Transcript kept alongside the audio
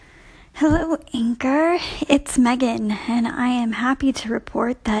Hello, Anchor. It's Megan, and I am happy to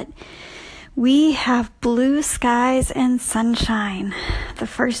report that we have blue skies and sunshine the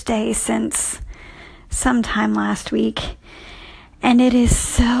first day since sometime last week, and it is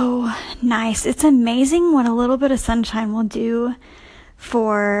so nice. It's amazing what a little bit of sunshine will do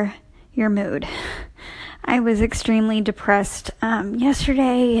for your mood. I was extremely depressed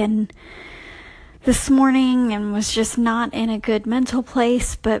yesterday and this morning and was just not in a good mental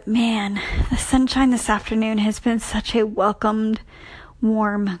place, but man, the sunshine this afternoon has been such a welcomed,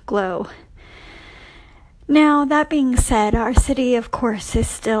 warm glow. Now, that being said, our city, of course, is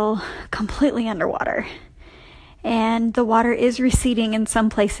still completely underwater, and the water is receding in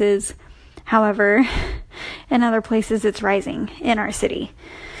some places. However, in other places, it's rising in our city.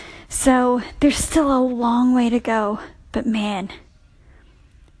 So there's still a long way to go, but man,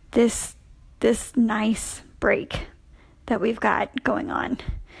 this nice break that we've got going on.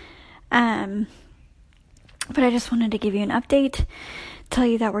 But I just wanted to give you an update, tell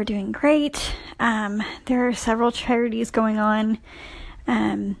you that we're doing great. There are several charities going on.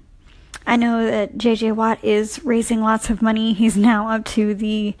 I know that JJ Watt is raising lots of money. He's now up to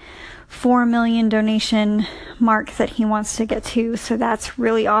the 4 million donation mark that he wants to get to, so that's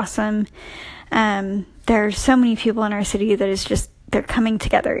really awesome. There are so many people in our city that is just, they're coming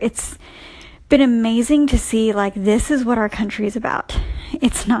together. It's been amazing to see, like, this is what our country is about.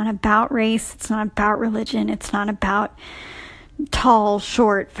 It's not about race. It's not about religion. It's not about tall,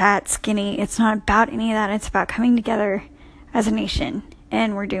 short, fat, skinny. It's not about any of that. It's about coming together as a nation,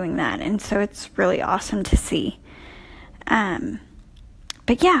 and we're doing that. And so it's really awesome to see. But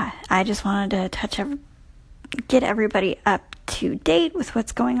yeah, I just wanted to get everybody up to date with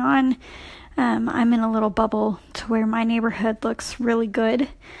what's going on. I'm in a little bubble to where my neighborhood looks really good.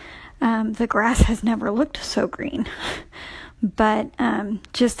 The grass has never looked so green, but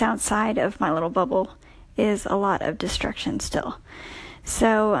just outside of my little bubble is a lot of destruction still.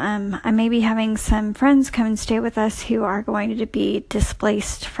 So I may be having some friends come and stay with us who are going to be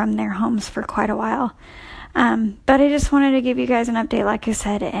displaced from their homes for quite a while. But I just wanted to give you guys an update, like I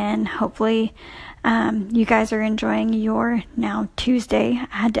said, and hopefully you guys are enjoying your now Tuesday.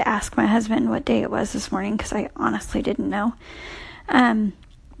 I had to ask my husband what day it was this morning because I honestly didn't know.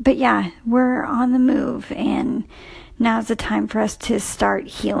 But yeah, we're on the move, and now's the time for us to start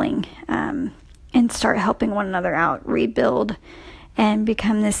healing and start helping one another out, rebuild, and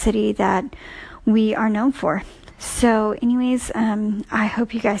become the city that we are known for. So anyways, I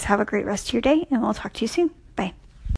hope you guys have a great rest of your day, and we'll talk to you soon.